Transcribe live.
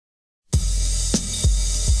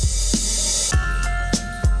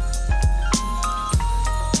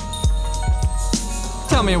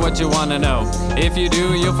Tell me what you wanna know. If you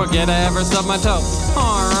do, you'll forget I ever stubbed my toe.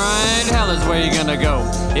 Alright, hell is where you gonna go.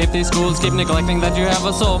 If these schools keep neglecting that you have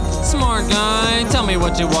a soul. Smart guy, tell me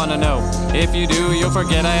what you wanna know. If you do, you'll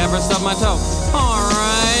forget I ever stubbed my toe.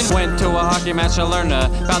 Alright, went to a hockey match to learn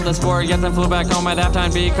about the sport, yet then flew back home at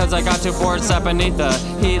halftime because I got too bored. Sat beneath the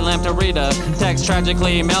heat lamp to read a text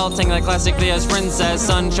tragically melting like classic Leah's friend says.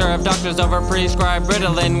 Unsure if doctors over-prescribe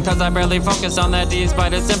Ritalin, cause I barely focus on that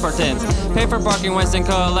despite its impotence. Pay for parking Weston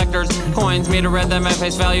collectors coins, me to read them at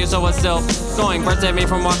face value, so it's still going. Birds saved me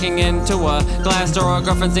from walking into a glass door. A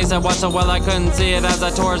girlfriend sneezed, I watched so well I couldn't see it as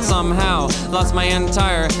I tore it somehow. Lost my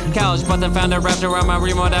entire couch, but then found it wrapped around my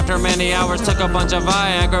remote after many hours. Took a bunch of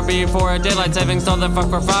Viagra before daylight savings, so then fucked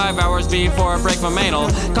for 5 hours before a break from anal.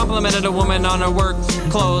 Complimented a woman on her work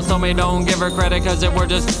clothes, told me don't give her credit cause it were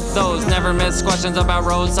just those. Never miss questions about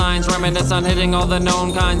road signs, reminisce on hitting all the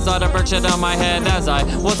known kinds. Thought of bird shit on my head as I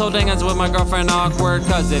was holding hands with my girlfriend, awkward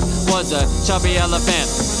cause it was a chubby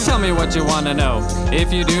elephant. Tell me what you wanna know.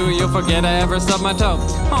 If you do, you'll forget I ever stubbed my toe.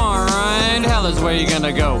 Alright, hell is where you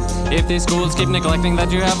gonna go. If these schools keep neglecting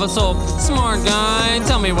that you have a soul. Smart guy,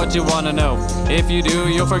 tell me what you wanna know. If you do,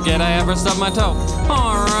 you'll forget I ever stubbed my toe.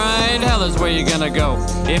 Alright, hell is where you gonna go.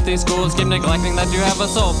 If these schools keep neglecting that you have a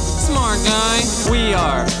soul. Smart guy, we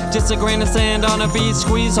are just a grain of sand on a beach,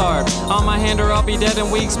 squeeze hard. On my hand or I'll be dead in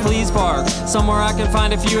weeks, please park somewhere I can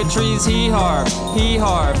find a few trees. Hee-har,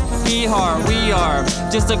 hee-har, hee-har, we are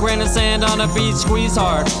just a grain of sand on a beach, squeeze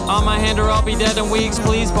hard. On my hand or I'll be dead in weeks,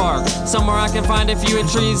 please park somewhere I can find a few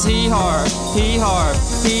trees. Hee-har, hee-har,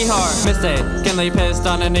 hee-har. Mistakenly pissed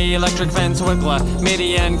on an electric fence with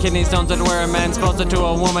median kidney stones that were a man. Supposed to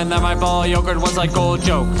a woman that my ball yogurt was like gold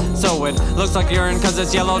joke. So it looks like urine cause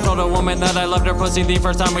it's yellow. Told a woman that I loved her pussy the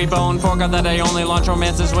first time we boned. Forgot that I only launch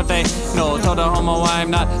romances with a no. Told a homo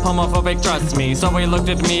I'm not homophobic, trust me. So he looked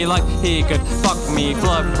at me like he could fuck me.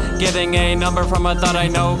 Flub getting a number from a thought I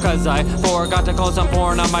know cause I forgot to close some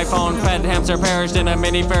porn on my phone. Pet hamster perished in a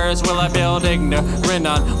mini Ferris wheel I build, ignorant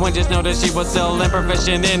on when just noticed she was still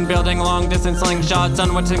improficient in building long distance slingshots.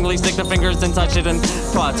 Unwittingly stick the fingers inside shit and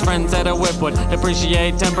plots. Friends said a whip would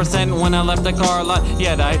depreciate 10% when I left the car lot.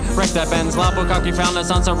 Yet I wrecked that Benz. La Bukkake found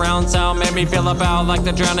us on surround sound. Made me feel about like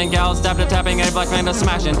the drowning gal. Stabbed a tapping a black man to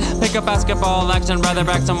smashing. Pick up basketball action, rather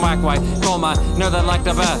back some whack white. Call my nerd that like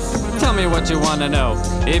the bath. Tell me what you wanna know.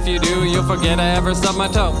 If you do, you'll forget I ever stubbed my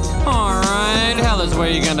toe. Alright, hell is where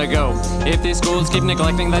you gonna go. If these schools keep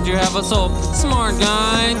neglecting that you have a soul. Smart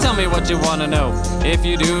guy, tell me what you wanna know. If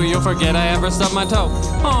you do, you'll forget I ever stubbed my toe.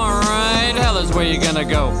 Alright, hell is where you gonna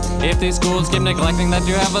go. If these schools keep neglecting that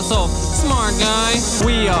you have a soul. Smart guy,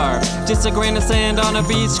 we are just a grain of sand on a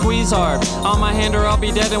beach, squeeze hard. On my hand or I'll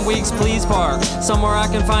be dead in weeks, please park somewhere I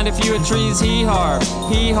can find a few trees. Hee-har,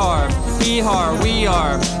 hee-har, hee-har, we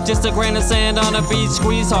are just a grain of sand on a beach,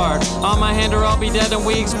 squeeze hard. On my hand or I'll be dead in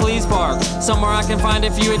weeks, please park somewhere I can find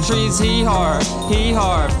a few trees. Hee-har,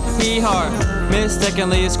 hee-har, hee-har.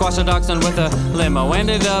 Mistakenly squashed a dachshund with a limo.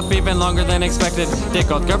 Ended up even longer than expected. Dick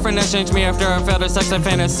old girlfriend exchanged me after I failed her sex and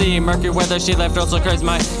fantasy. Murky weather she left also crazy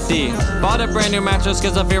my D. Bought a brand new mattress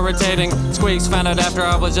cause of irritating squeaks. Found out after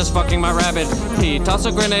I was just fucking my rabbit pee. Tossed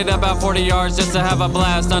a grenade about 40 yards just to have a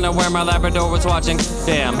blast. Unaware my Labrador was watching.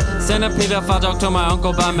 Damn. Sent a pedophile joke to my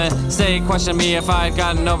uncle by mistake. Questioned me if I had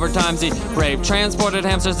gotten overtime. Z rape. Transported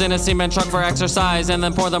hamsters in a cement truck for exercise and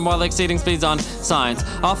then poured them while exceeding speeds on signs.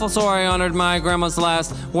 Awful sore I honored my grandma's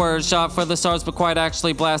last words. Shot for the stars but quite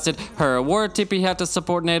actually blasted her. Word TP had to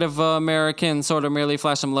support Native Americans, sort of merely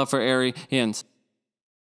flash some love for Aryans.